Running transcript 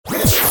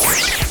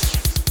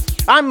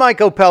I'm Mike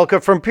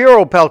Opelka from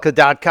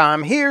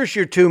PureOpelka.com. Here's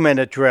your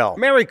 2-minute drill.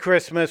 Merry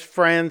Christmas,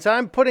 friends.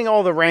 I'm putting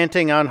all the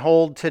ranting on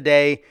hold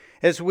today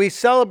as we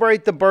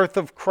celebrate the birth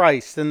of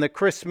Christ in the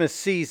Christmas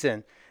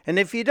season. And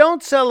if you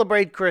don't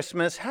celebrate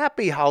Christmas,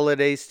 happy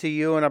holidays to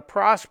you and a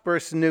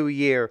prosperous new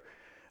year.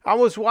 I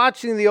was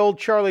watching the old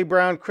Charlie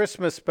Brown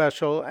Christmas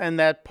special, and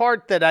that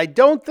part that I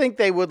don't think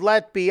they would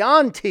let be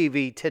on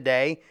TV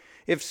today,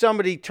 if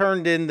somebody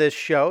turned in this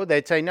show,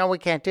 they'd say, no, we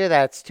can't do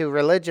that, it's too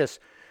religious.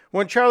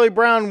 When Charlie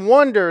Brown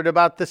wondered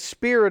about the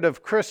spirit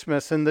of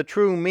Christmas and the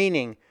true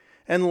meaning,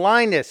 and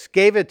Linus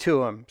gave it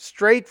to him,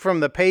 straight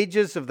from the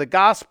pages of the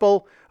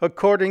Gospel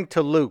according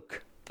to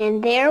Luke.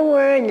 And there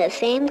were in the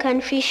same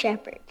country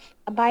shepherds,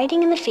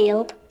 abiding in the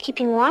field,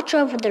 keeping watch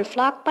over their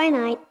flock by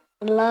night.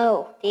 And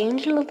lo, the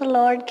angel of the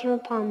Lord came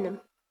upon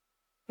them.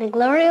 And the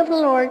glory of the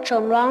Lord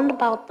shone round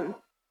about them.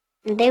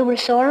 And they were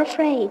sore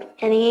afraid.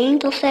 And the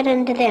angel said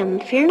unto them,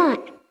 Fear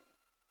not,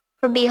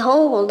 for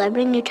behold, I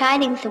bring you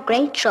tidings of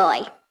great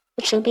joy,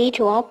 which shall be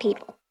to all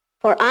people.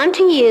 For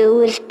unto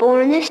you is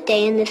born this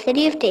day in the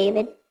city of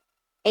David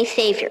a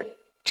Savior,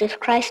 which is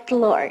Christ the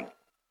Lord.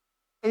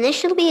 And this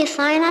shall be a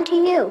sign unto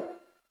you.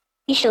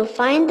 Ye shall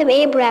find the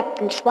babe wrapped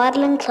in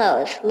swaddling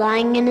clothes,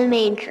 lying in a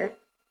manger.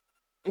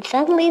 And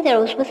suddenly there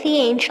was with the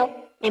angel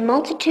a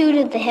multitude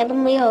of the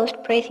heavenly host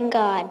praising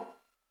God,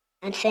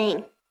 and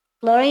saying,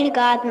 Glory to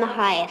God in the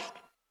highest,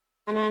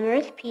 and on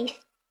earth peace,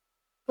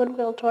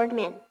 goodwill toward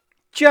men.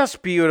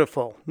 Just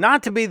beautiful.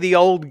 Not to be the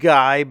old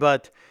guy,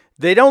 but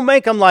they don't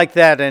make them like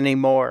that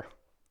anymore.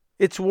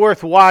 It's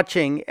worth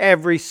watching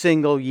every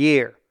single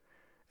year,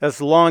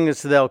 as long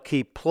as they'll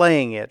keep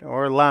playing it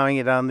or allowing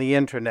it on the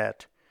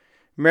internet.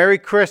 Merry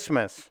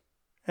Christmas,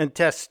 and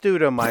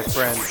testudo, my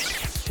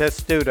friends.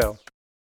 Testudo.